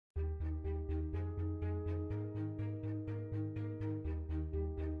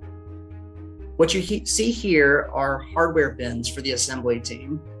What you see here are hardware bins for the assembly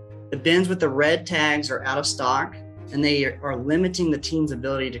team. The bins with the red tags are out of stock, and they are limiting the team's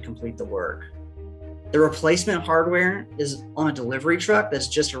ability to complete the work. The replacement hardware is on a delivery truck that's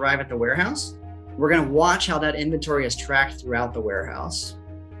just arrived at the warehouse. We're going to watch how that inventory is tracked throughout the warehouse.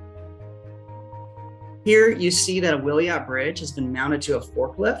 Here you see that a Wiliot bridge has been mounted to a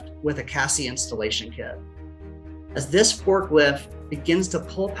forklift with a CASI installation kit. As this forklift begins to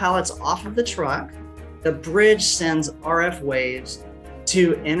pull pallets off of the truck, the bridge sends RF waves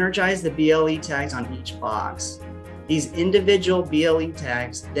to energize the BLE tags on each box. These individual BLE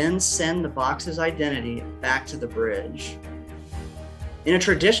tags then send the box's identity back to the bridge. In a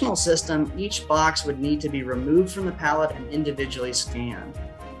traditional system, each box would need to be removed from the pallet and individually scanned.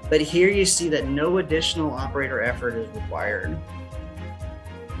 But here you see that no additional operator effort is required.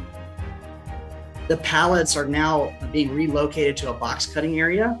 The pallets are now being relocated to a box cutting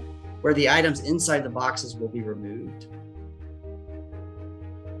area where the items inside the boxes will be removed.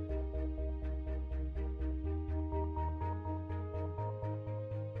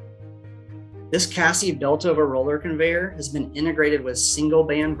 This CASI belt-over roller conveyor has been integrated with single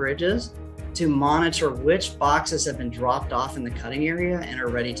band bridges to monitor which boxes have been dropped off in the cutting area and are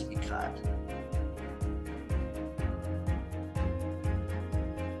ready to be cut.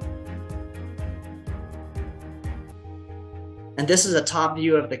 And this is a top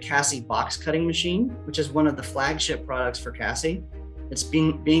view of the CASI box cutting machine, which is one of the flagship products for CASI. It's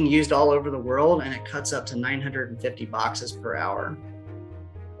being used all over the world, and it cuts up to 950 boxes per hour.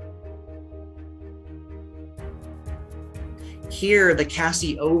 Here, the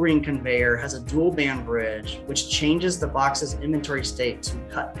CASI O-ring conveyor has a dual band bridge, which changes the box's inventory state to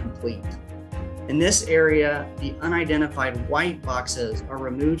cut complete. In this area, the unidentified white boxes are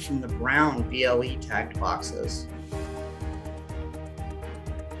removed from the brown BLE tagged boxes.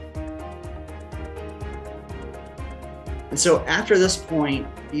 And so after this point,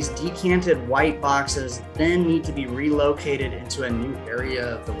 these decanted white boxes then need to be relocated into a new area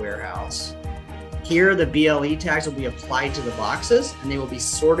of the warehouse. Here, the BLE tags will be applied to the boxes, and they will be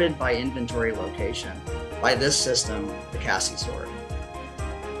sorted by inventory location by this system, the CASI sort.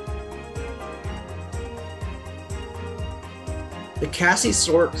 The CASI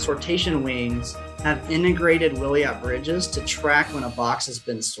sortation wings have integrated Wiliot bridges to track when a box has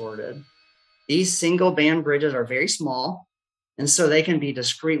been sorted. These single band bridges are very small, and so they can be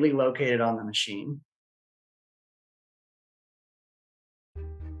discreetly located on the machine.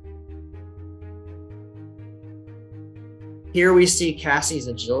 Here we see CASI's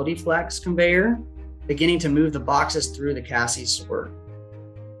Agility Flex conveyor beginning to move the boxes through the CASI sort.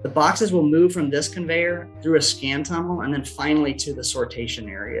 The boxes will move from this conveyor through a scan tunnel and then finally to the sortation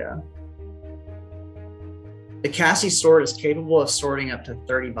area. The CASI sort is capable of sorting up to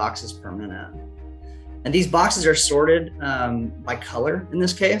 30 boxes per minute. And these boxes are sorted by color in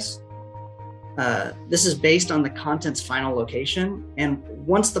this case. This is based on the content's final location. And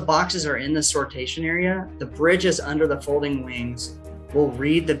once the boxes are in the sortation area, the bridges under the folding wings will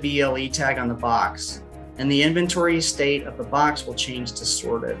read the BLE tag on the box, and the inventory state of the box will change to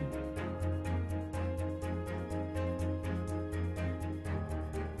sorted.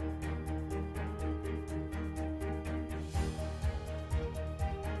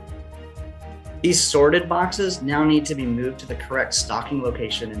 These sorted boxes now need to be moved to the correct stocking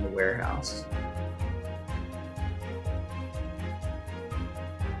location in the warehouse.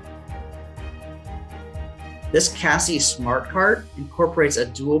 This CASI Smart Cart incorporates a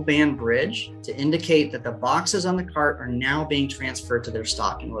dual band bridge to indicate that the boxes on the cart are now being transferred to their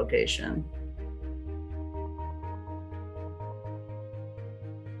stocking location.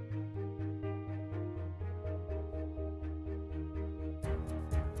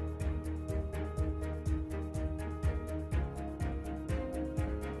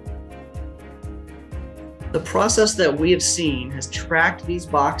 The process that we have seen has tracked these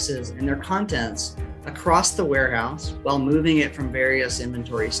boxes and their contents across the warehouse while moving it from various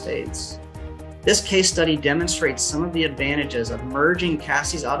inventory states. This case study demonstrates some of the advantages of merging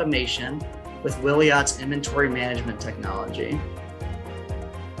CASI's automation with Wiliot's inventory management technology.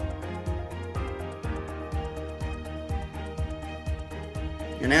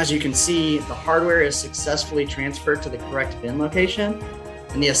 And as you can see, the hardware is successfully transferred to the correct bin location,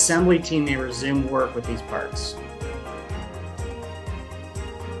 and the assembly team may resume work with these parts.